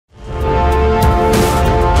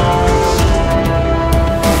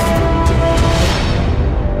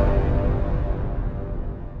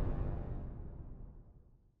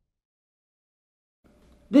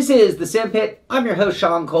This is The Sim Pit. I'm your host,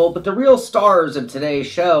 Sean Cole, but the real stars of today's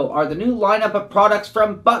show are the new lineup of products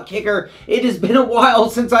from ButtKicker. It has been a while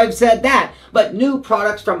since I've said that, but new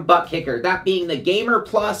products from ButtKicker, that being the Gamer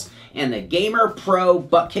Plus and the Gamer Pro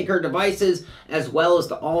ButtKicker devices, as well as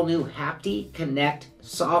the all-new Hapti Connect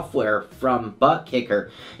software from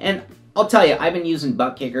ButtKicker. And I'll tell you, I've been using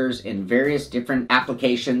ButtKickers in various different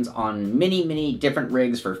applications on many different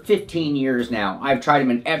rigs for 15 years now. I've tried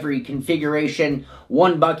them in every configuration.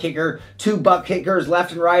 1 ButtKicker, 2 ButtKickers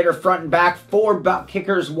left and right or front and back, 4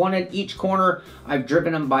 ButtKickers, 1 at each corner. I've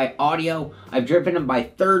driven them by audio. I've driven them by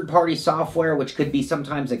third-party software, which could be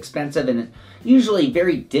sometimes expensive and usually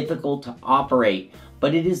very difficult to operate.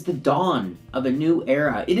 But it is the dawn of a new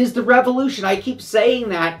era. It is the revolution. I keep saying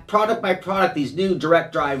that product by product, these new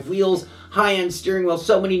direct drive wheels, high-end steering wheel,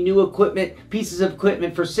 so many new equipment, pieces of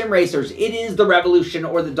equipment for sim racers. It is the revolution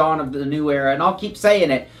or the dawn of the new era, and I'll keep saying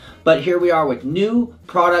it. But here we are with new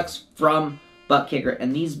products from ButtKicker,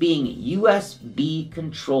 and these being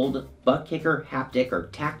USB-controlled ButtKicker haptic or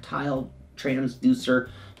tactile transducer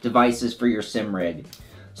devices for your sim rig.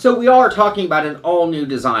 So we are talking about an all-new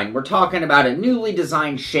design. We're talking about a newly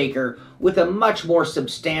designed shaker with a much more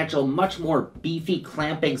substantial, much more beefy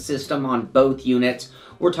clamping system on both units.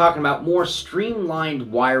 We're talking about more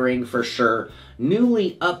streamlined wiring for sure,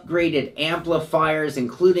 newly upgraded amplifiers,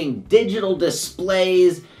 including digital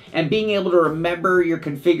displays, and being able to remember your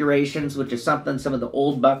configurations, which is something some of the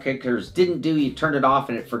old ButtKickers didn't do. You turned it off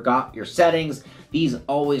and it forgot your settings. These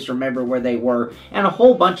always remember where they were, and a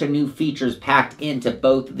whole bunch of new features packed into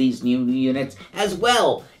both of these new units, as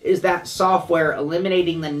well as that software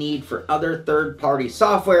eliminating the need for other third-party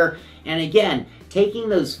software, and again, taking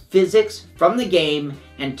those physics from the game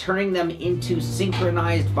and turning them into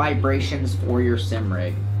synchronized vibrations for your sim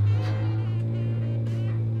rig.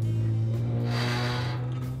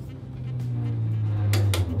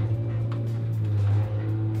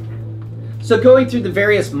 So going through the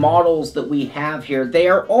various models that we have here, they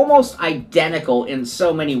are almost identical in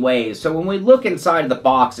so many ways. So when we look inside of the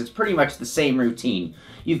box, it's pretty much the same routine.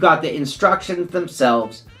 You've got the instructions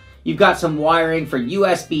themselves. You've got some wiring for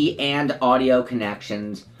USB and audio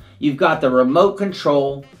connections. You've got the remote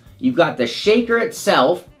control. You've got the shaker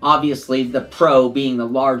itself, obviously the Pro being the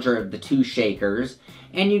larger of the two shakers.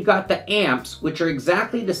 And you've got the amps, which are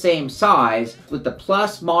exactly the same size, with the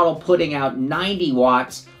Plus model putting out 90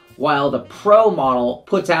 watts, while the Pro model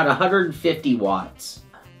puts out 150 watts.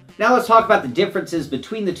 Now let's talk about the differences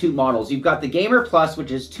between the two models. You've got the Gamer Plus,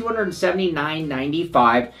 which is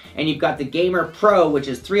 $279.95, and you've got the Gamer Pro, which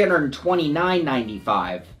is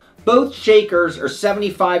 $329.95. Both shakers are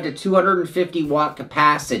 75 to 250 watt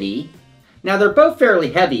capacity. Now they're both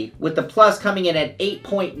fairly heavy, with the Plus coming in at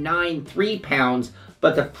 8.93 pounds,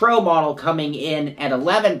 but the Pro model coming in at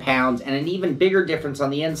 11 pounds, and an even bigger difference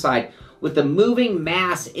on the inside, with the moving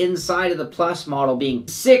mass inside of the Plus model being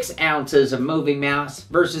 6 ounces of moving mass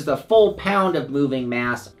versus the full pound of moving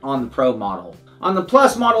mass on the Pro model. On the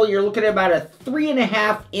Plus model, you're looking at about a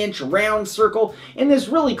 3.5-inch round circle, and this is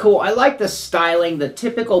really cool. I like the styling, the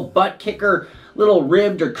typical ButtKicker little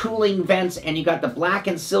ribbed or cooling vents, and you got the black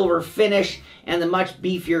and silver finish and the much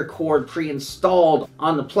beefier cord pre-installed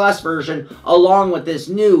on the Plus version, along with this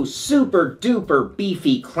new super duper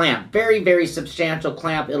beefy clamp. Very substantial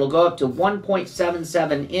clamp. It'll go up to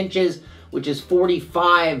 1.77 inches, which is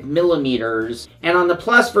 45 millimeters. And on the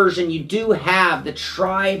Plus version, you do have the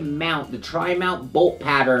tri-mount bolt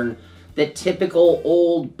pattern that typical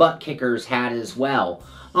old ButtKickers had as well.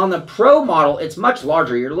 On the Pro model, it's much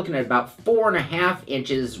larger. You're looking at about 4.5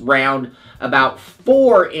 inches round, about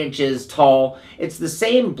 4 inches tall. It's the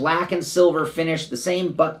same black and silver finish, the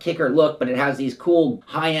same ButtKicker look, but it has these cool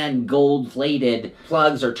high-end gold-plated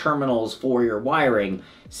plugs or terminals for your wiring.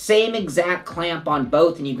 Same exact clamp on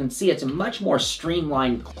both, and you can see it's a much more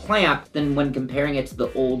streamlined clamp than when comparing it to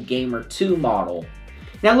the old Gamer 2 model.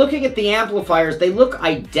 Now looking at the amplifiers, they look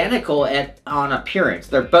identical on appearance.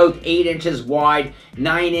 They're both 8 inches wide,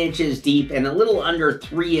 9 inches deep, and a little under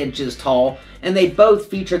 3 inches tall, and they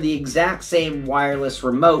both feature the exact same wireless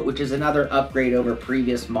remote, which is another upgrade over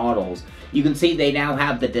previous models. You can see they now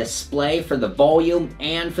have the display for the volume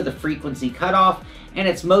and for the frequency cutoff, and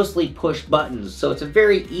it's mostly push buttons, so it's a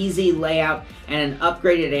very easy layout and an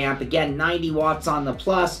upgraded amp. Again, 90 watts on the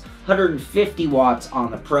Plus, 150 watts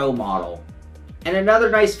on the Pro model. And another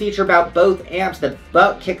nice feature about both amps that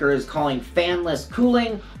ButtKicker is calling fanless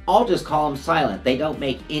cooling, I'll just call them silent. They don't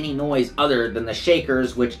make any noise other than the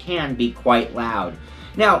shakers, which can be quite loud.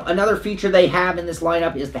 Now, another feature they have in this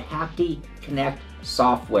lineup is the Hapti Connect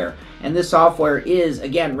software. And this software is,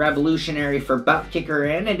 again, revolutionary for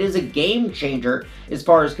ButtKicker, and it is a game changer as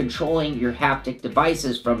far as controlling your haptic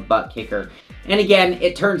devices from ButtKicker. And again,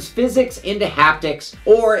 it turns physics into haptics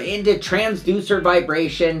or into transducer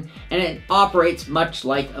vibration, and it operates much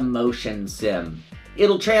like a motion sim.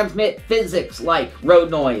 It'll transmit physics like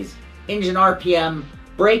road noise, engine RPM,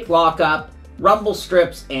 brake lockup, rumble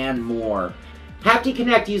strips, and more. Hapti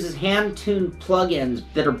Connect uses hand-tuned plugins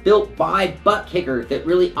that are built by ButtKicker that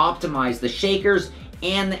really optimize the shakers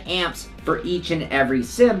and the amps for each and every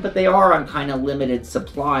sim, but they are on kind of limited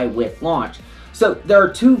supply with launch. So there are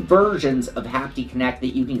two versions of Hapti Connect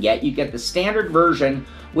that you can get. You get the standard version,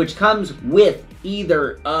 which comes with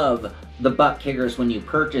either of the ButtKickers when you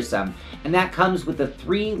purchase them, and that comes with the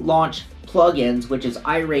 3 launch plugins, which is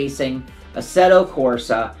iRacing, Assetto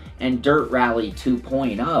Corsa, and Dirt Rally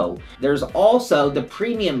 2.0. There's also the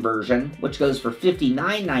premium version, which goes for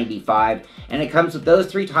 $59.95, and it comes with those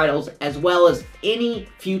 3 titles, as well as any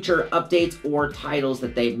future updates or titles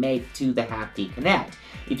that they make to the Hapti Connect.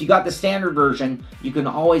 If you got the standard version, you can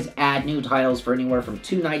always add new titles for anywhere from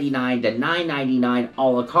 $2.99 to $9.99 a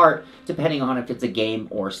la carte, depending on if it's a game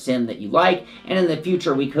or sim that you like. And in the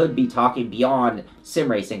future, we could be talking beyond sim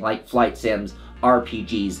racing, like flight sims,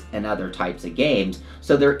 RPGs, and other types of games.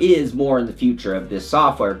 So there is more in the future of this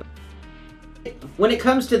software. When it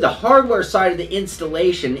comes to the hardware side of the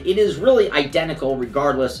installation, it is really identical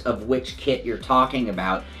regardless of which kit you're talking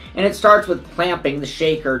about. And it starts with clamping the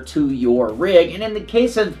shaker to your rig. And in the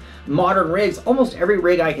case of modern rigs, almost every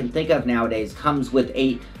rig I can think of nowadays comes with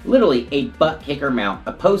literally a ButtKicker mount,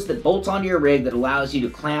 a post that bolts onto your rig that allows you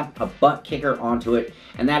to clamp a ButtKicker onto it,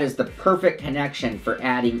 and that is the perfect connection for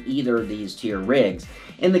adding either of these to your rigs.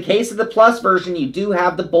 In the case of the Plus version, you do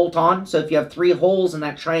have the bolt-on, so if you have 3 holes in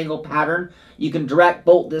that triangle pattern, you can direct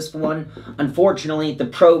bolt this one. Unfortunately, the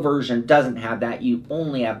Pro version doesn't have that. You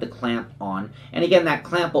only have the clamp on. And again, that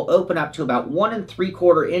clamp will open up to about 1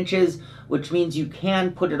 3/4 inches, which means you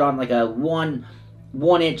can put it on like a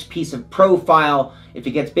 1-inch piece of profile. If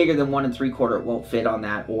it gets bigger than 1 3/4, it won't fit on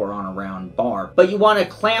that or on a round bar. But you want to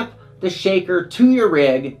clamp the shaker to your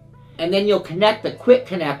rig, and then you'll connect the quick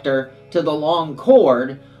connector to the long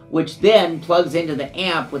cord, which then plugs into the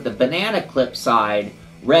amp with the banana clip side,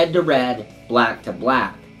 red to red, black to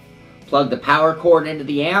black. Plug the power cord into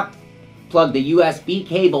the amp, plug the USB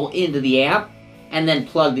cable into the amp, and then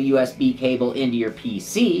plug the USB cable into your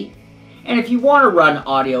PC. And if you want to run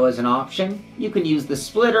audio as an option, you can use the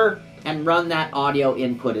splitter and run that audio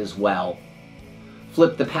input as well.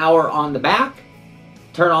 Flip the power on the back,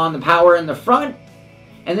 turn on the power in the front,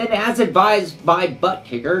 and then as advised by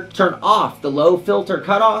ButtKicker, turn off the low filter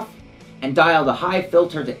cutoff and dial the high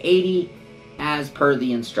filter to 80 as per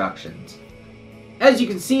the instructions. As you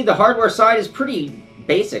can see, the hardware side is pretty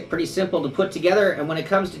basic, pretty simple to put together, and when it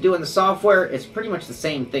comes to doing the software, it's pretty much the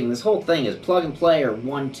same thing. This whole thing is plug and play or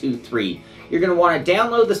 1, 2, 3. You're going to want to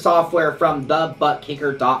download the software from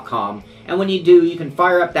thebuttkicker.com, and when you do, you can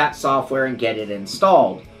fire up that software and get it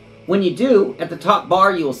installed. When you do, at the top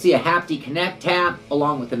bar, you will see a Hapti Connect tab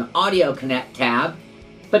along with an Audio Connect tab,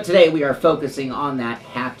 but today we are focusing on that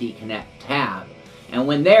Hapti Connect tab. And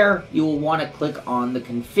when there, you will want to click on the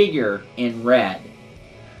Configure in red.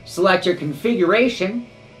 Select your configuration,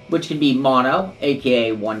 which can be mono,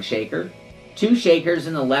 aka 1 shaker, 2 shakers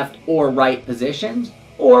in the left or right positions,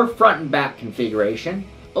 or front and back configuration,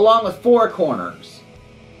 along with 4 corners.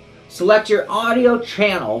 Select your audio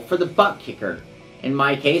channel for the ButtKicker. In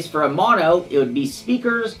my case, for a mono, it would be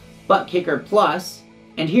Speakers, ButtKicker Plus,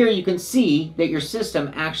 and here you can see that your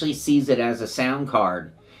system actually sees it as a sound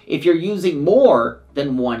card. If you're using more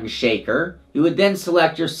than 1 shaker, you would then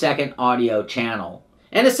select your second audio channel.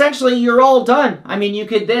 And essentially, you're all done. I mean, you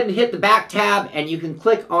could then hit the back tab and you can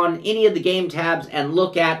click on any of the game tabs and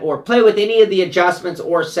look at or play with any of the adjustments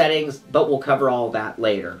or settings, but we'll cover all that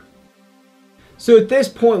later. So at this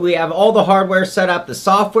point, we have all the hardware set up, the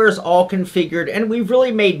software's all configured, and we've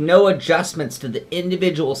really made no adjustments to the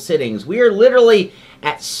individual settings. We are literally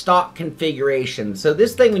at stock configuration. So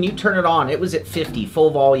this thing, when you turn it on, it was at 50, full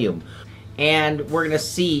volume. And we're gonna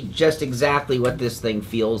see just exactly what this thing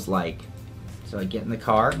feels like. So I get in the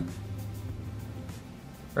car.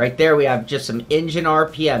 Right there, we have just some engine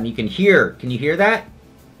RPM. You can you hear that?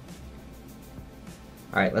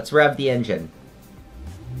 All right, let's rev the engine.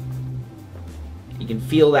 You can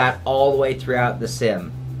feel that all the way throughout the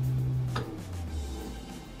sim.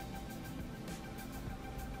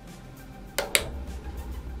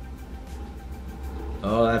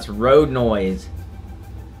 Oh, that's road noise.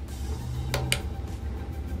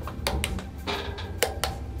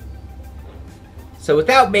 So So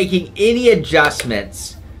without making any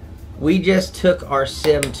adjustments, we just took our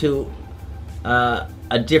sim to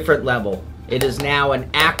a different level. It is now an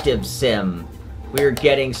active sim. We're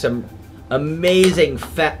getting some amazing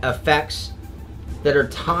effects that are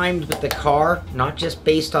timed with the car, not just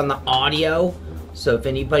based on the audio. So if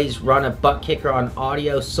anybody's run a ButtKicker on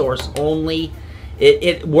audio source only,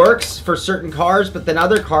 it works for certain cars, but then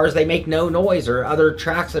other cars, they make no noise, or other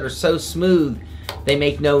tracks that are so smooth, they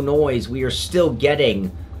make no noise. We are still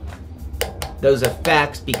getting those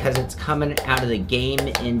effects because it's coming out of the game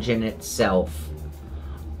engine itself.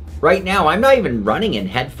 Right now, I'm not even running in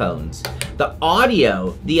headphones. The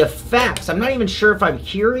audio, the effects, I'm not even sure if I'm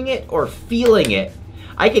hearing it or feeling it.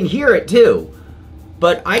 I can hear it too,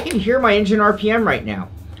 but I can hear my engine RPM right now.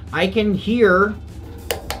 I can hear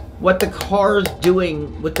what the car's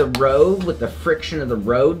doing with the road, with the friction of the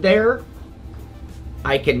road there.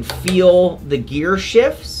 I can feel the gear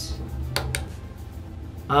shifts.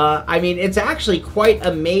 I mean, it's actually quite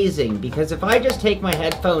amazing, because if I just take my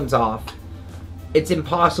headphones off, it's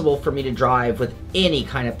impossible for me to drive with any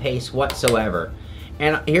kind of pace whatsoever.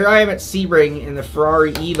 And here I am at Sebring in the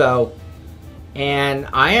Ferrari Evo, and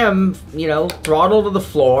I am, you know, throttle to the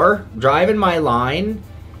floor, driving my line,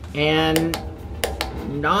 and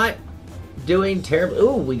not doing terribly.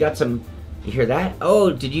 Ooh, we got some, you hear that?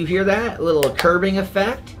 Oh, did you hear that? A little curbing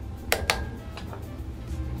effect.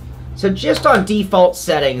 So just on default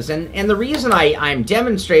settings, and the reason I'm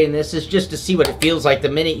demonstrating this is just to see what it feels like the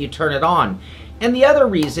minute you turn it on. And the other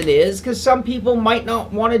reason is because some people might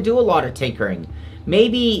not want to do a lot of tinkering.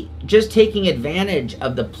 Maybe just taking advantage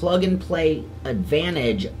of the plug-and-play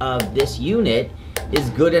advantage of this unit is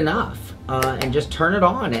good enough. And just turn it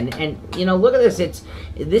on. And you know, look at this.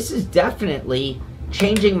 This is definitely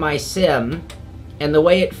changing my sim and the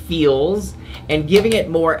way it feels, and giving it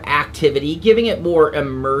more activity, giving it more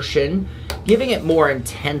immersion, giving it more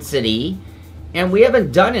intensity. And we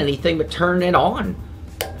haven't done anything but turn it on.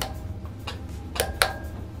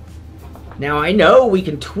 Now, I know we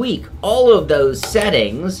can tweak all of those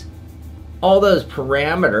settings, all those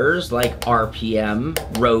parameters like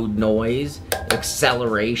RPM, road noise,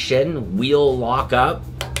 acceleration, wheel lockup,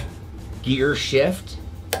 gear shift,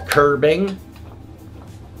 curbing.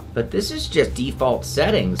 But this is just default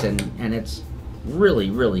settings, and it's really,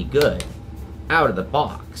 really good out of the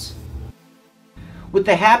box. With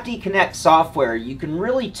the Hapti Connect software, you can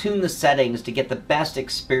really tune the settings to get the best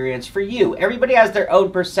experience for you. Everybody has their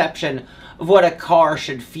own perception of what a car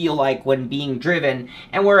should feel like when being driven,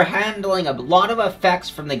 and we're handling a lot of effects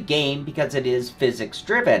from the game because it is physics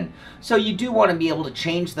driven. So you do want to be able to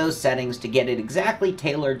change those settings to get it exactly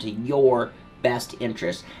tailored to your best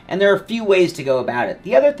interest. And there are a few ways to go about it.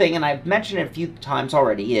 The other thing, and I've mentioned it a few times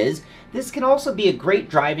already, is this can also be a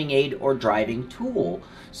great driving aid or driving tool.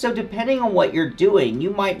 So depending on what you're doing,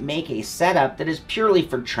 you might make a setup that is purely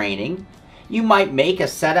for training. You might make a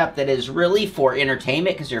setup that is really for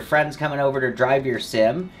entertainment because your friend's coming over to drive your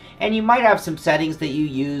sim. And you might have some settings that you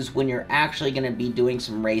use when you're actually going to be doing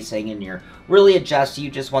some racing and you're really adjusting.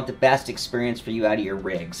 You just want the best experience for you out of your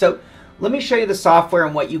rig. So let me show you the software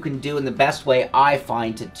and what you can do in the best way I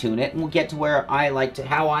find to tune it. And we'll get to where I like to,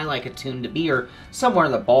 how I like a tune to be, or somewhere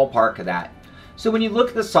in the ballpark of that. So when you look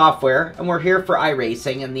at the software, and we're here for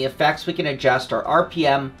iRacing, and the effects we can adjust are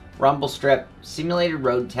RPM, rumble strip, simulated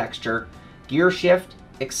road texture, gear shift,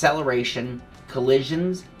 acceleration,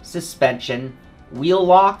 collisions, suspension, wheel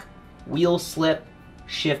lock, wheel slip,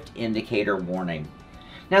 shift indicator warning.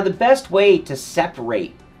 Now the best way to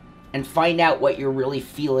separate and find out what you're really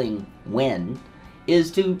feeling when is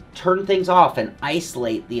to turn things off and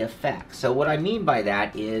isolate the effects. So what I mean by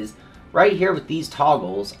that is right here with these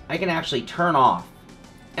toggles, I can actually turn off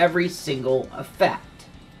every single effect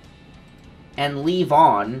and leave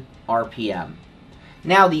on RPM.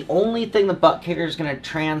 Now the only thing the ButtKicker is going to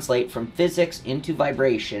translate from physics into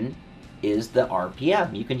vibration is the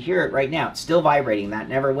RPM. You can hear it right now. It's still vibrating. That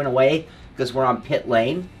never went away because we're on pit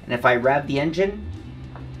lane. And if I rev the engine,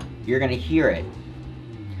 you're going to hear it.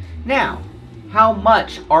 Now, how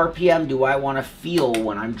much RPM do I want to feel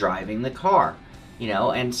when I'm driving the car? You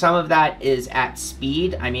know, and some of that is at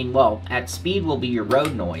speed. I mean, well, at speed will be your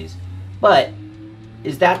road noise. But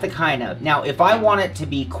is that the kind of... Now, if I want it to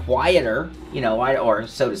be quieter, you know, or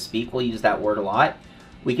so to speak, we'll use that word a lot,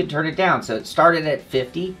 we can turn it down. So it started at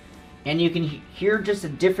 50, and you can hear just a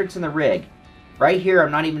difference in the rig. Right here,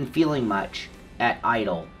 I'm not even feeling much at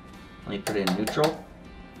idle. Let me put it in neutral.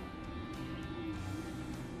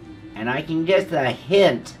 And I can get a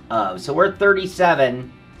hint of... So we're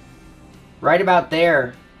 37... Right about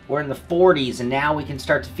there, we're in the 40s, and now we can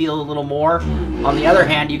start to feel a little more. On the other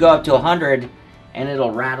hand, you go up to 100, and it'll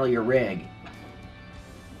rattle your rig.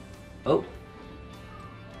 Oh.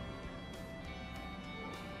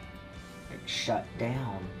 It shut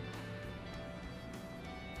down.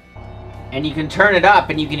 And you can turn it up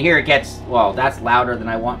and you can hear it gets, well, that's louder than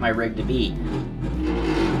I want my rig to be.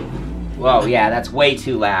 Whoa, yeah, that's way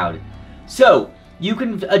too loud. So, you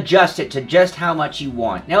can adjust it to just how much you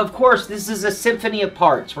want. Now, of course, this is a symphony of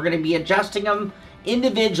parts. We're going to be adjusting them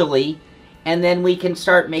individually, and then we can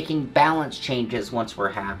start making balance changes once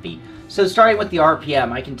we're happy. So, starting with the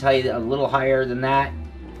RPM, I can tell you a little higher than that.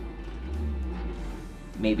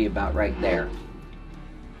 Maybe about right there.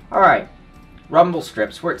 Alright. Rumble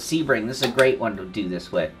strips. We're at Sebring. This is a great one to do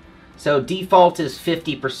this with. So default is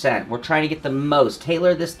 50%. We're trying to get the most.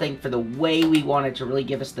 Tailor this thing for the way we want it to really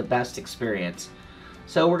give us the best experience.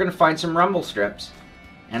 So we're going to find some rumble strips.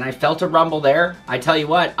 And I felt a rumble there. I tell you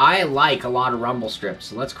what, I like a lot of rumble strips.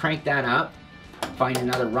 So let's crank that up. Find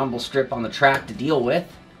another rumble strip on the track to deal with.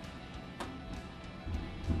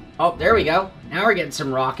 Oh, there we go. Now we're getting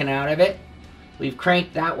some rocking out of it. We've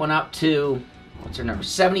cranked that one up to... what's our number?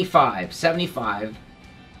 75. 75.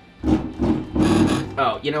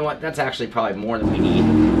 Oh, you know what? That's actually probably more than we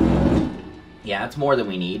need. Yeah, that's more than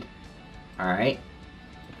we need. Alright.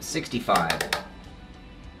 65.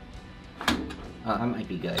 Oh, that might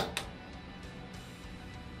be good.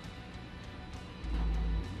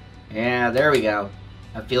 Yeah, there we go.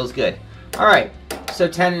 That feels good. Alright. So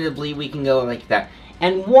tentatively, we can go like that.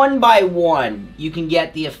 And one by one, you can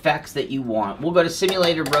get the effects that you want. We'll go to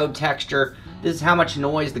Simulated Road Texture. This is how much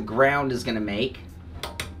noise the ground is going to make.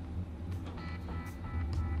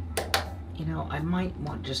 You know, I might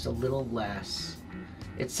want just a little less.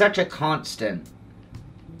 It's such a constant.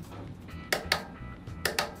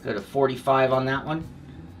 Go to 45 on that one.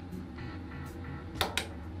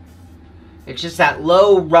 It's just that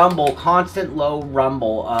low rumble, constant low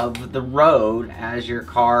rumble of the road as your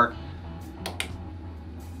car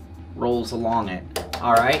rolls along it.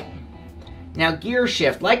 Alright. Now, gear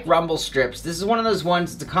shift, like rumble strips, this is one of those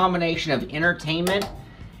ones, it's a combination of entertainment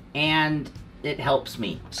and it helps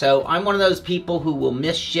me. So, I'm one of those people who will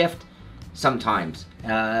miss shift sometimes.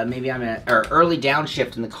 Maybe I'm an early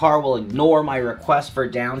downshift and the car will ignore my request for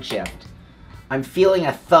downshift. I'm feeling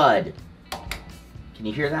a thud. Can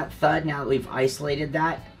you hear that thud now that we've isolated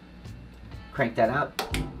that? Crank that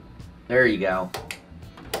up. There you go.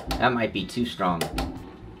 That might be too strong.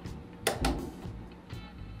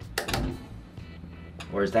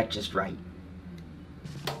 Or is that just right?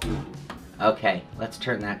 Okay, let's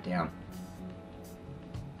turn that down.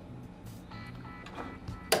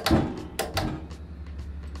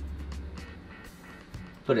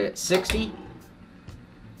 Put it at 60.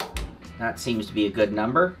 That seems to be a good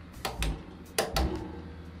number.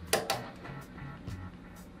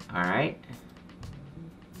 Alright.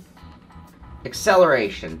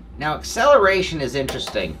 Acceleration. Now, acceleration is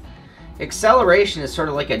interesting. Acceleration is sort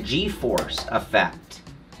of like a G-force effect.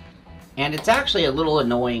 And it's actually a little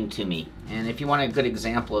annoying to me. And if you want a good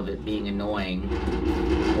example of it being annoying,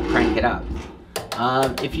 we'll crank it up.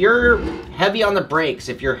 If you're heavy on the brakes,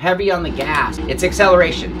 if you're heavy on the gas, it's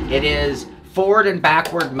acceleration. It is forward and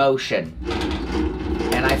backward motion.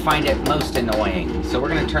 And I find it most annoying. So we're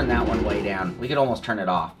going to turn that one way down. We could almost turn it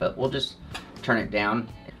off, but we'll just turn it down.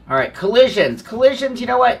 Alright, collisions. Collisions, you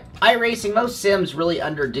know what? iRacing, most sims really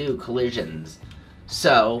underdo collisions.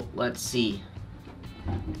 So, let's see.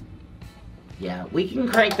 Yeah, we can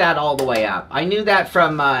crank that all the way up. I knew that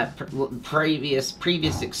from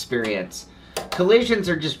previous experience. Collisions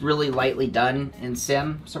are just really lightly done in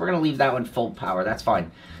sim, so we're going to leave that one full power. That's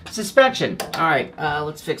fine. Suspension. Alright,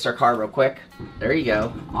 let's fix our car real quick. There you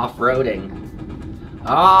go. Off-roading.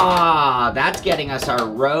 Ah, that's getting us our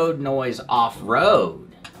road noise off-road.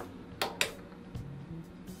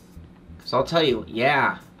 So I'll tell you,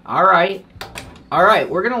 yeah. Alright. Alright,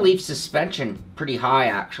 we're going to leave suspension pretty high,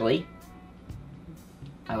 actually.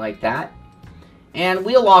 I like that. And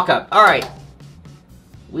wheel lockup. Alright.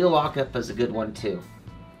 Wheel lockup is a good one, too.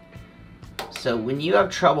 So when you have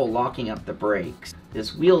trouble locking up the brakes,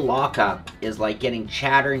 this wheel lockup is like getting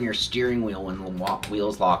chatter in your steering wheel when the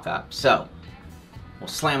wheels lock up. So, we'll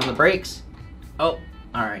slam on the brakes. Oh,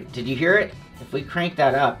 alright. Did you hear it? If we crank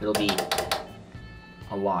that up, it'll be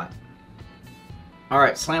a lot.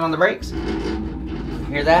 Alright, slam on the brakes.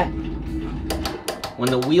 Hear that? When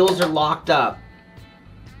the wheels are locked up,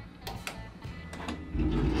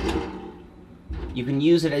 you can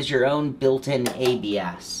use it as your own built-in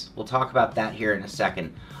ABS. We'll talk about that here in a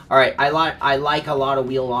second. Alright, I like a lot of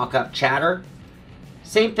wheel lockup chatter.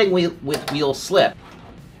 Same thing with wheel slip.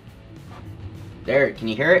 There, can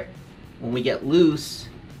you hear it? When we get loose.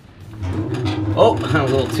 Oh, a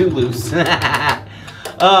little too loose.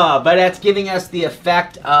 But that's giving us the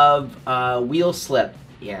effect of wheel slip.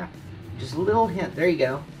 Yeah, just a little hint. There you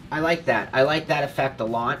go. I like that. I like that effect a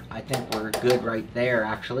lot. I think we're good right there,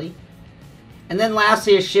 actually. And then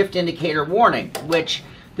lastly, a shift indicator warning, which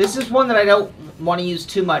this is one that I don't want to use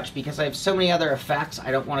too much because I have so many other effects.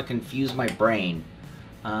 I don't want to confuse my brain.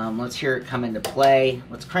 Let's hear it come into play.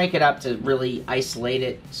 Let's crank it up to really isolate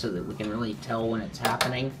it so that we can really tell when it's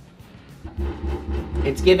happening.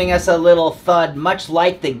 It's giving us a little thud, much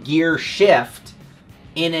like the gear shift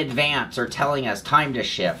in advance, or telling us time to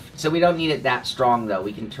shift. So we don't need it that strong, though.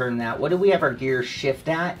 We can turn that. What do we have our gear shift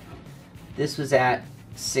at? This was at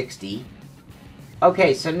 60.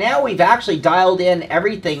 Okay, so now we've actually dialed in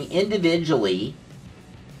everything individually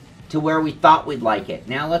to where we thought we'd like it.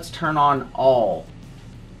 Now let's turn on all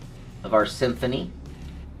of our symphony.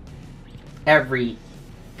 Every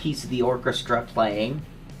piece of the orchestra playing,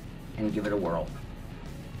 and give it a whirl.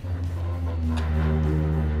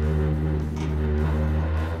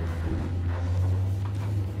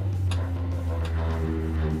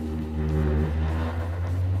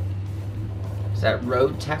 Is that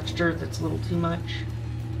road texture that's a little too much?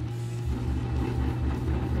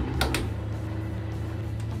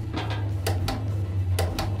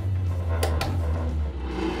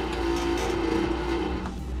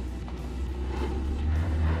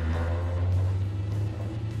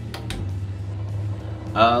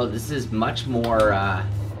 Oh, this is much more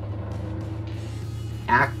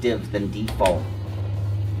active than default.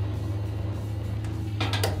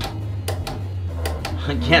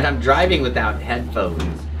 Again, I'm driving without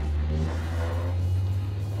headphones.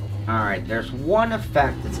 Alright, there's one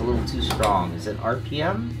effect that's a little too strong. Is it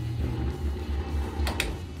RPM?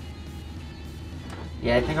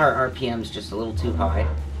 Yeah, I think our RPM's just a little too high.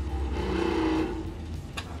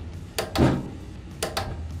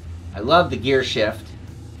 I love the gear shift.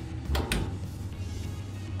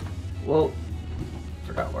 Whoa.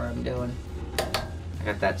 Forgot where I'm doing. I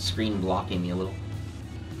got that screen blocking me a little.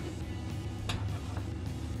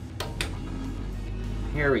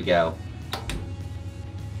 Here we go.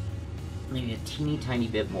 Maybe a teeny tiny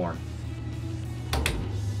bit more.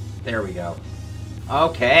 There we go.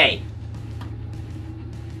 Okay.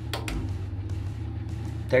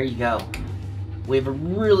 There you go. We have a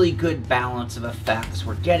really good balance of effects.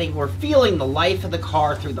 We're feeling the life of the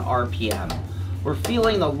car through the RPM. We're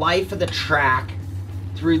feeling the life of the track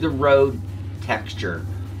through the road texture.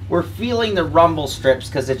 We're feeling the rumble strips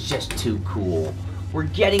because it's just too cool. We're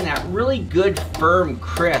getting that really good, firm,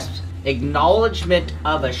 crisp acknowledgement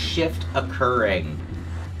of a shift occurring.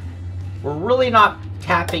 We're really not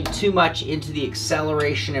tapping too much into the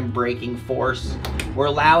acceleration and braking force. We're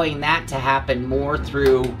allowing that to happen more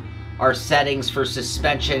through our settings for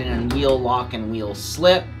suspension and wheel lock and wheel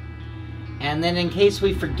slip. And then in case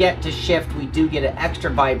we forget to shift, we do get an extra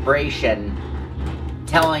vibration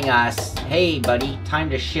telling us, hey buddy, time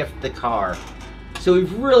to shift the car. So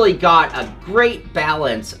we've really got a great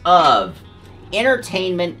balance of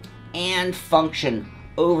entertainment and function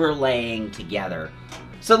overlaying together.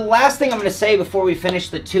 So the last thing I'm going to say before we finish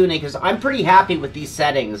the tuning is I'm pretty happy with these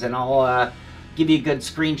settings, and I'll give you a good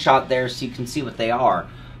screenshot there so you can see what they are.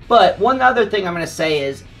 But one other thing I'm going to say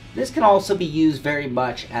is this can also be used very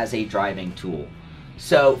much as a driving tool.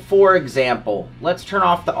 So for example, let's turn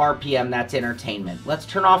off the RPM, that's entertainment. Let's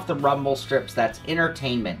turn off the rumble strips, that's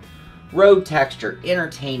entertainment. Road texture,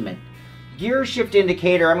 entertainment. Gear shift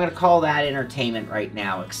indicator, I'm going to call that entertainment right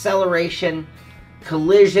now. Acceleration,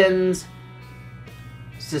 collisions,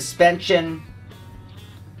 suspension,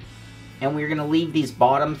 and we're going to leave these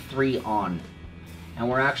bottom three on. And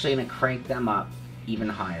we're actually going to crank them up even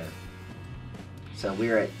higher. So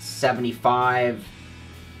we're at 75,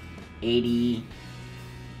 80,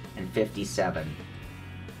 and 57.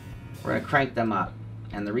 We're going to crank them up.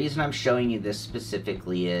 And the reason I'm showing you this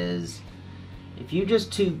specifically is if you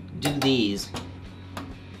just do these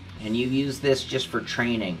and you use this just for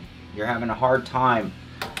training, you're having a hard time.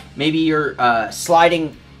 Maybe you're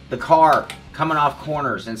sliding the car, coming off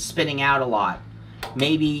corners and spinning out a lot.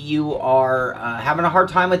 Maybe you are having a hard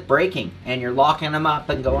time with braking and you're locking them up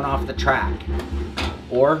and going off the track.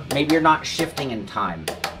 Or maybe you're not shifting in time.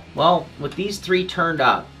 Well, with these three turned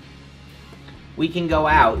up, we can go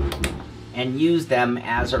out and use them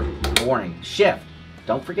as a warning. Shift.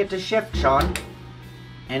 Don't forget to shift, Sean.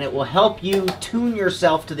 And it will help you tune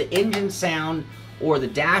yourself to the engine sound or the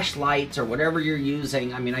dash lights or whatever you're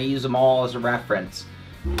using. I mean, I use them all as a reference.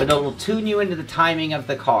 But it will tune you into the timing of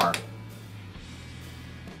the car.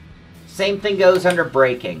 Same thing goes under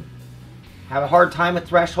braking. Have a hard time with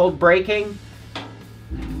threshold braking?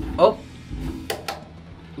 Oh,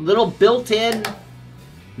 little built-in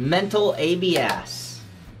mental ABS.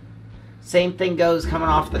 Same thing goes coming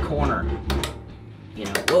off the corner. You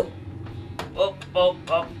know, whoop, whoop, whoop,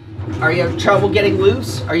 whoop. Are you having trouble getting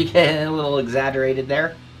loose? Are you getting a little exaggerated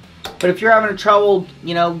there? But if you're having trouble,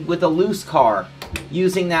 you know, with a loose car,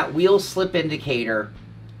 using that wheel slip indicator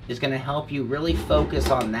is going to help you really focus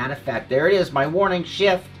on that effect. There it is, my warning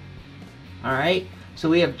shift. All right, so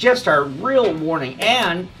we have just our real warning,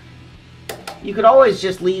 and you could always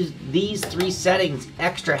just leave these 3 settings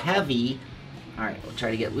extra heavy. All right, we'll try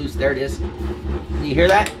to get loose. There it is. You hear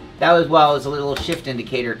that? That as well as a little shift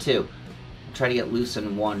indicator too. I'll try to get loose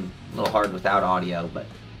in one. A little hard without audio, but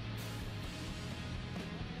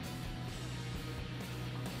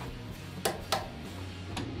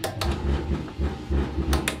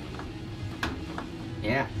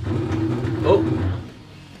yeah. Oh.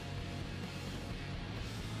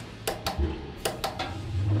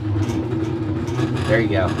 There you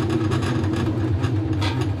go.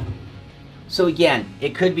 So again,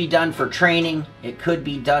 it could be done for training, it could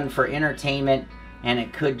be done for entertainment, and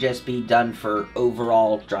it could just be done for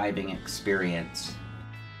overall driving experience.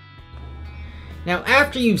 Now,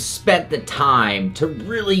 after you've spent the time to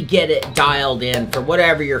really get it dialed in for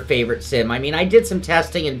whatever your favorite sim, I mean, I did some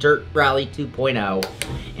testing in Dirt Rally 2.0,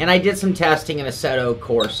 and I did some testing in Assetto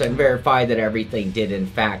Corsa and verified that everything did in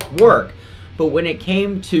fact work. But when it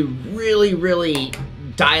came to really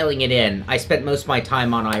dialing it in, I spent most of my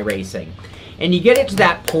time on iRacing. And you get it to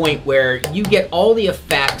that point where you get all the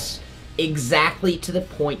effects exactly to the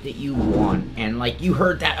point that you want. And like you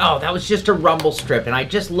heard that, oh, that was just a rumble strip. And I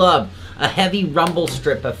just love a heavy rumble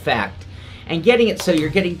strip effect. And getting it so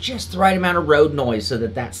you're getting just the right amount of road noise so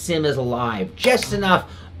that that sim is alive. Just enough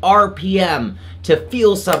RPM to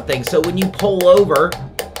feel something. So when you pull over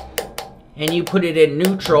and you put it in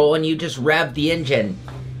neutral and you just rev the engine,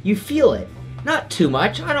 you feel it. Not too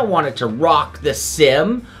much. I don't want it to rock the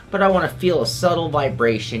sim, but I want to feel a subtle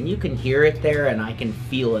vibration. You can hear it there and I can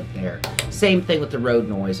feel it there. Same thing with the road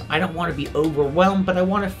noise. I don't want to be overwhelmed, but I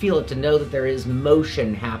want to feel it to know that there is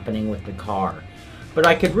motion happening with the car. But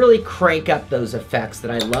I could really crank up those effects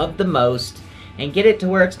that I love the most and get it to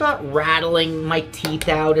where it's not rattling my teeth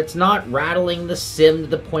out. It's not rattling the sim to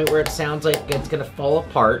the point where it sounds like it's going to fall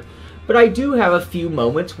apart. But I do have a few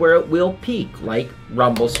moments where it will peak, like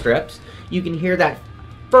rumble strips. You can hear that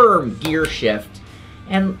firm gear shift.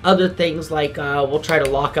 And other things like, we'll try to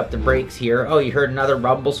lock up the brakes here. Oh, you heard another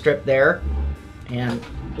rumble strip there. And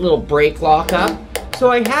a little brake lock up.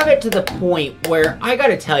 So I have it to the point where, I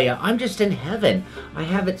gotta tell you, I'm just in heaven. I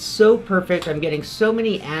have it so perfect. I'm getting so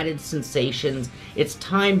many added sensations. It's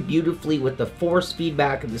timed beautifully with the force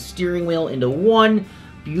feedback of the steering wheel into one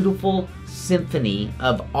beautiful symphony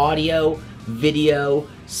of audio, video,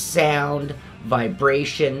 sound,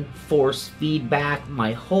 vibration, force feedback.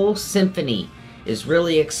 My whole symphony is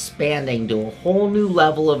really expanding to a whole new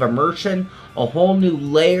level of immersion, a whole new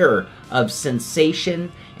layer of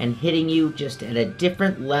sensation, and hitting you just at a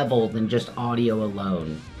different level than just audio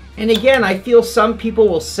alone. And again, I feel some people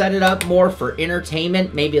will set it up more for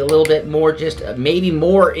entertainment, maybe a little bit more just, maybe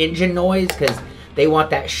more engine noise, because they want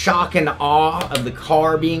that shock and awe of the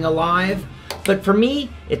car being alive. But for me,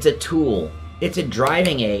 it's a tool. It's a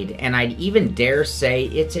driving aid, and I'd even dare say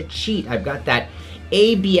it's a cheat. I've got that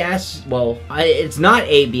ABS, well, it's not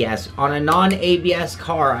ABS. On a non-ABS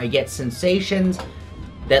car, I get sensations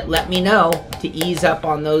that let me know to ease up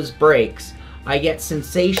on those brakes. I get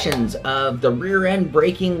sensations of the rear end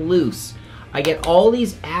breaking loose. I get all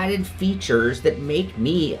these added features that make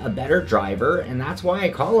me a better driver, and that's why I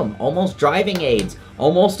call them almost driving aids.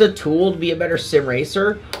 Almost a tool to be a better sim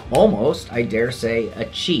racer. Almost, I dare say, a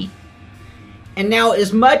cheat. And now,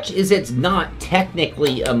 as much as it's not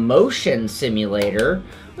technically a motion simulator,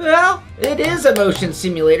 well, it is a motion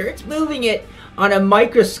simulator. It's moving it on a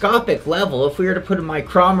microscopic level. If we were to put a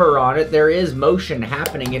micrometer on it, there is motion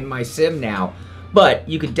happening in my sim now. But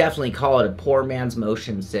you could definitely call it a poor man's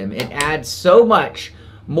motion sim. It adds so much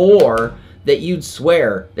more that you'd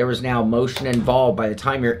swear there was now motion involved by the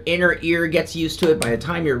time your inner ear gets used to it, by the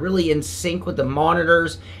time you're really in sync with the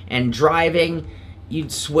monitors and driving.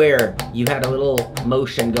 You'd swear you had a little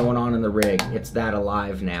motion going on in the rig. It's that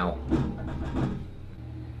alive now.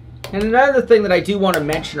 And another thing that I do want to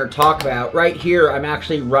mention or talk about, right here I'm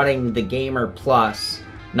actually running the Gamer Plus,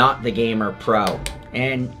 not the Gamer Pro.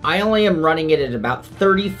 And I only am running it at about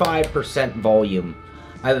 35% volume.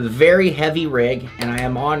 I have a very heavy rig, and I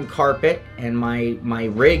am on carpet, and my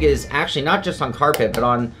rig is actually not just on carpet, but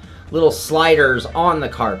on little sliders on the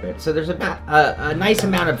carpet. So there's about a nice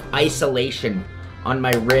amount of isolation on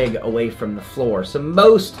my rig away from the floor. So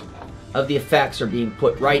most of the effects are being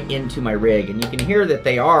put right into my rig, and you can hear that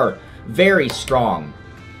they are very strong.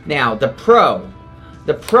 Now, the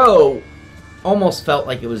Pro almost felt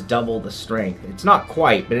like it was double the strength. It's not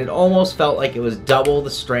quite, but it almost felt like it was double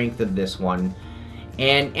the strength of this one.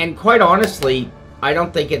 And quite honestly, I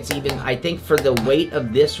don't think it's even, I think for the weight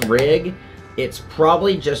of this rig, it's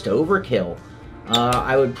probably just overkill.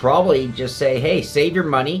 I would probably just say, hey, save your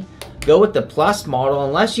money, go with the Plus model.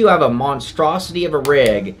 Unless you have a monstrosity of a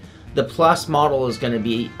rig, the Plus model is going to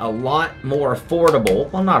be a lot more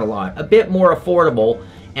affordable. Well, not a lot, a bit more affordable,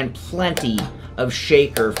 and plenty of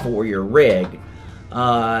shaker for your rig.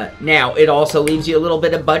 Now, it also leaves you a little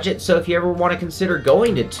bit of budget, so if you ever want to consider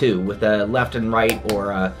going to 2 with a left and right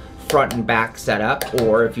or a front and back setup,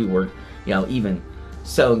 or if you were, you know, even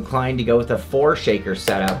so inclined to go with a 4 shaker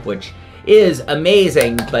setup, which is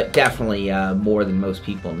amazing, but definitely more than most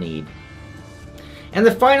people need. And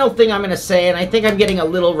the final thing I'm going to say, and I think I'm getting a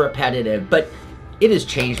little repetitive, but it has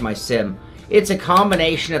changed my sim. It's a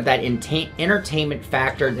combination of that entertainment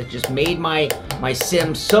factor that just made my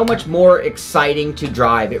sim so much more exciting to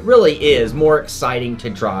drive. It really is more exciting to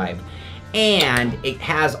drive. And it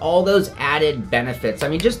has all those added benefits. I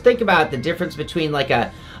mean, just think about the difference between like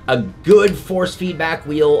a good force feedback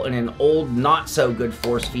wheel and an old not so good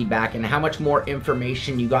force feedback, and how much more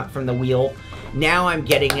information you got from the wheel. Now I'm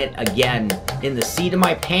getting it again in the seat of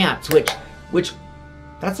my pants, which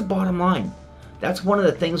that's the bottom line. That's one of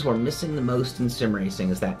the things we're missing the most in sim racing,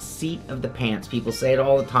 is that seat of the pants. People say it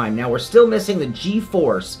all the time. Now we're still missing the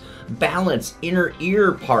G-force, balance, inner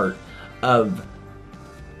ear part of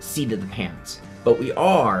seat of the pants. But we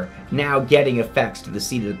are now getting effects to the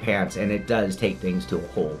seat of the pants, and it does take things to a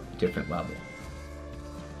whole different level.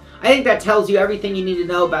 I think that tells you everything you need to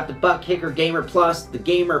know about the ButtKicker Gamer Plus, the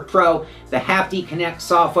Gamer Pro, the Hapti Connect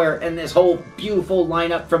software, and this whole beautiful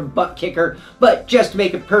lineup from ButtKicker. But just to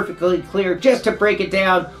make it perfectly clear, just to break it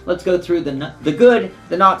down, let's go through the good,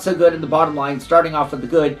 the not so good, and the bottom line, starting off with the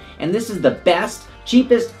good. And this is the best,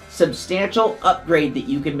 cheapest, substantial upgrade that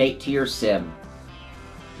you can make to your sim.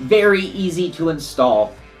 Very easy to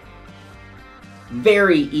install.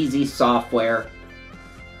 Very easy software.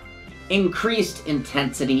 Increased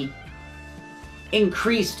intensity,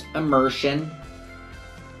 increased immersion,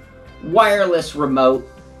 wireless remote,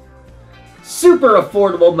 super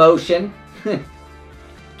affordable motion,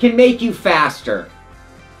 can make you faster,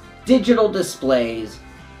 digital displays,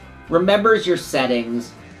 remembers your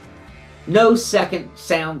settings, no second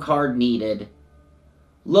sound card needed,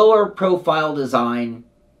 lower profile design,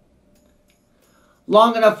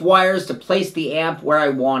 long enough wires to place the amp where I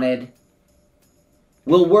wanted,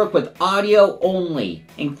 will work with audio only,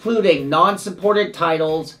 including non-supported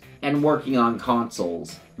titles and working on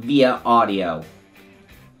consoles via audio.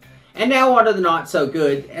 And now on to the not so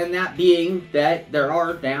good, and that being that there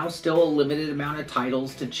are now still a limited amount of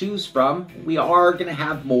titles to choose from. We are going to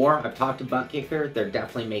have more. I've talked to ButtKicker. They're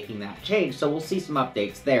definitely making that change, so we'll see some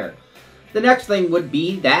updates there. The next thing would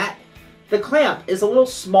be that the clamp is a little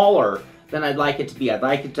smaller than I'd like it to be. I'd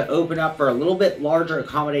like it to open up for a little bit larger,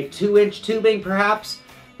 accommodate 2-inch tubing perhaps.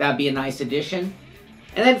 That'd be a nice addition.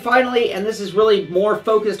 And then finally, and this is really more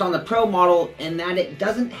focused on the Pro model, in that it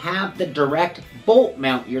doesn't have the direct bolt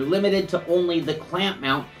mount. You're limited to only the clamp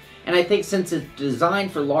mount. And I think since it's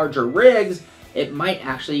designed for larger rigs, it might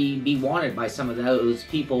actually be wanted by some of those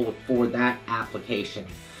people for that application.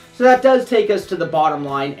 So that does take us to the bottom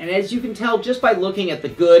line. And as you can tell just by looking at the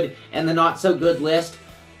good and the not so good list,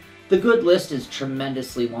 the good list is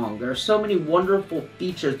tremendously long. There are so many wonderful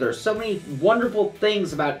features. There are so many wonderful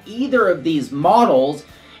things about either of these models.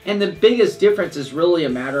 And the biggest difference is really a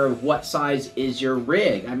matter of what size is your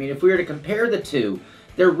rig. I mean, if we were to compare the two,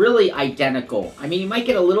 they're really identical. I mean, you might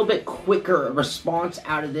get a little bit quicker response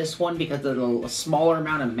out of this one because of the smaller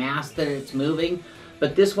amount of mass that it's moving.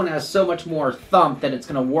 But this one has so much more thump that it's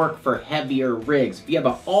going to work for heavier rigs. If you have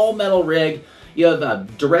an all-metal rig, you have a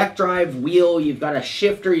direct drive wheel, you've got a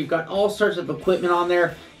shifter, you've got all sorts of equipment on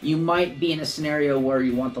there, you might be in a scenario where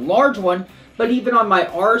you want the large one. But even on my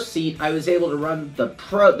R seat, I was able to run the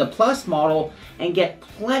Plus model and get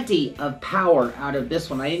plenty of power out of this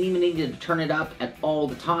one. I didn't even need to turn it up at all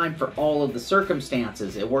the time for all of the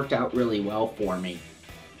circumstances. It worked out really well for me.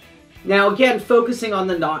 Now again, focusing on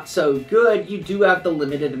the not so good, you do have the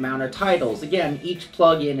limited amount of titles. Again, each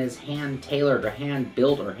plug-in is hand-tailored or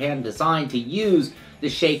hand-built or hand-designed to use the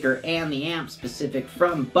shaker and the amp specific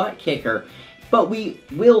from ButtKicker. But we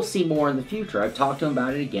will see more in the future. I've talked to them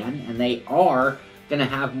about it again, and they are Gonna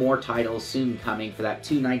have more titles soon coming for that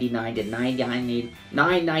 $2.99 to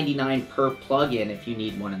 $9.99 per plugin if you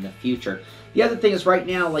need one in the future. The other thing is right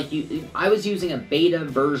now, like I was using a beta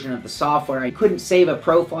version of the software. I couldn't save a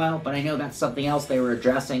profile, but I know that's something else they were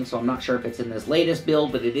addressing, so I'm not sure if it's in this latest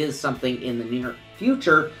build, but it is something in the near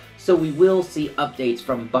future, so we will see updates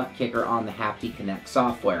from ButtKicker on the Hapti Connect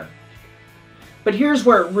software. But here's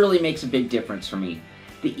where it really makes a big difference for me.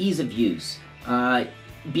 The ease of use.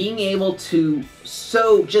 Being able to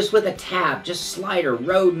sew just with a tab, just slider,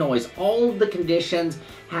 road noise, all of the conditions,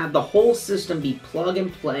 have the whole system be plug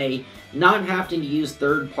and play, not having to use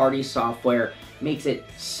third-party software, makes it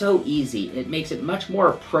so easy. It makes it much more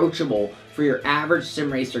approachable for your average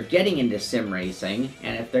sim racer getting into sim racing.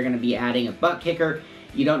 And if they're going to be adding a ButtKicker,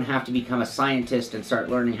 you don't have to become a scientist and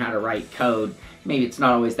start learning how to write code. Maybe it's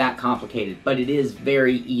not always that complicated, but it is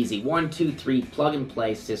very easy. 1, 2, 3, plug and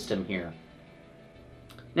play system here.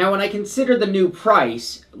 Now, when I consider the new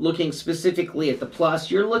price, looking specifically at the Plus,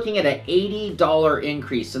 you're looking at an $80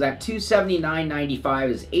 increase. So that $279.95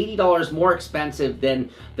 is $80 more expensive than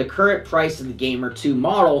the current price of the Gamer 2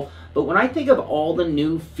 model. But when I think of all the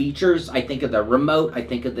new features, I think of the remote, I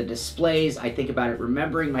think of the displays, I think about it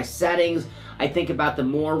remembering my settings, I think about the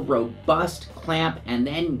more robust clamp, and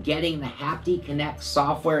then getting the Hapti Connect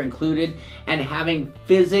software included and having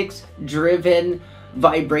physics-driven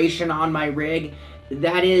vibration on my rig.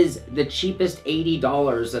 That is the cheapest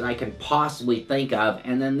 $80 that I can possibly think of.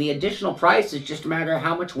 And then the additional price is just a matter of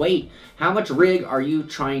how much weight, how much rig are you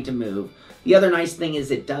trying to move. The other nice thing is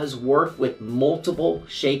it does work with multiple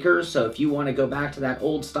shakers. So if you want to go back to that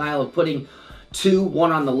old style of putting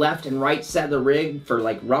one on the left and right side of the rig for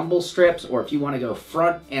like rumble strips, or if you want to go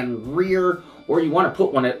front and rear, or you want to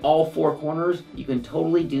put one at all 4 corners, you can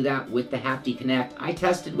totally do that with the Hapti Connect. I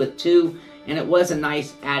tested with 2. And it was a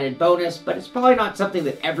nice added bonus, but it's probably not something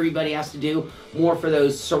that everybody has to do. More for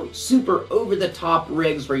those super over-the-top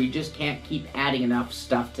rigs where you just can't keep adding enough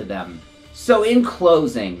stuff to them. So in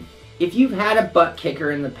closing, if you've had a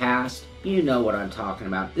ButtKicker in the past, you know what I'm talking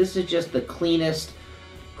about. This is just the cleanest,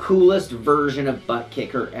 coolest version of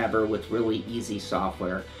ButtKicker ever with really easy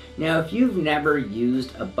software. Now, if you've never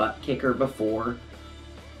used a ButtKicker before,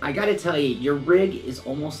 I gotta tell you, your rig is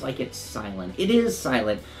almost like it's silent. It is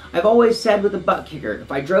silent. I've always said with a ButtKicker,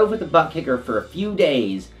 if I drove with a ButtKicker for a few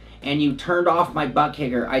days and you turned off my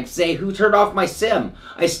ButtKicker, I'd say, who turned off my sim?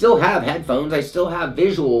 I still have headphones, I still have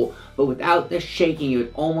visual, but without the shaking, it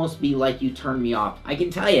would almost be like you turned me off. I can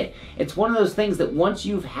tell you, it's one of those things that once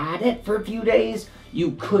you've had it for a few days,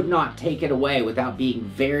 you could not take it away without being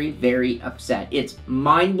very, very upset. It's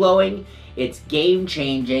mind-blowing. It's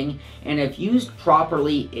game-changing, and if used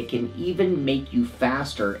properly, it can even make you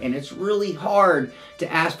faster, and it's really hard to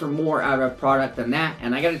ask for more out of a product than that.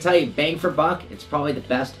 And I gotta tell you, bang for buck, it's probably the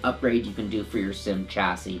best upgrade you can do for your sim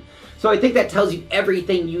chassis. So I think that tells you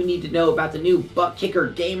everything you need to know about the new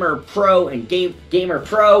ButtKicker Gamer Pro and Gamer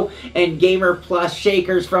Pro and Gamer Plus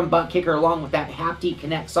shakers from ButtKicker, along with that Hapti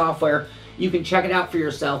Connect software. You can check it out for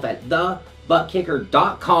yourself at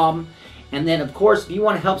thebuttkicker.com. And then, of course, if you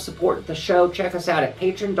want to help support the show, check us out at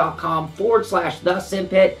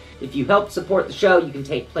patreon.com/thesimpit. If you help support the show, you can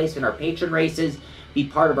take place in our patron races, be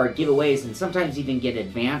part of our giveaways, and sometimes even get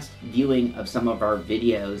advanced viewing of some of our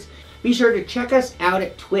videos. Be sure to check us out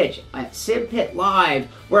at Twitch at SimPit Live,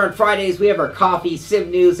 where on Fridays we have our coffee, sim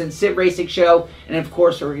news, and sim racing show. And of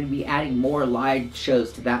course, we're going to be adding more live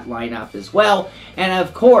shows to that lineup as well. And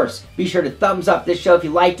of course, be sure to thumbs up this show if you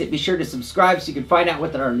liked it. Be sure to subscribe so you can find out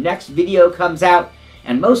when our next video comes out.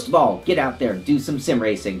 And most of all, get out there and do some sim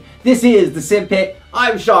racing. This is the Sim Pit.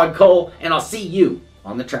 I'm Sean Cole, and I'll see you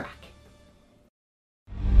on the track.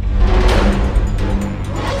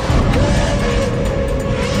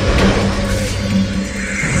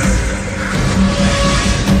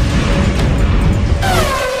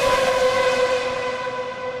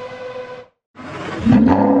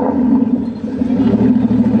 No.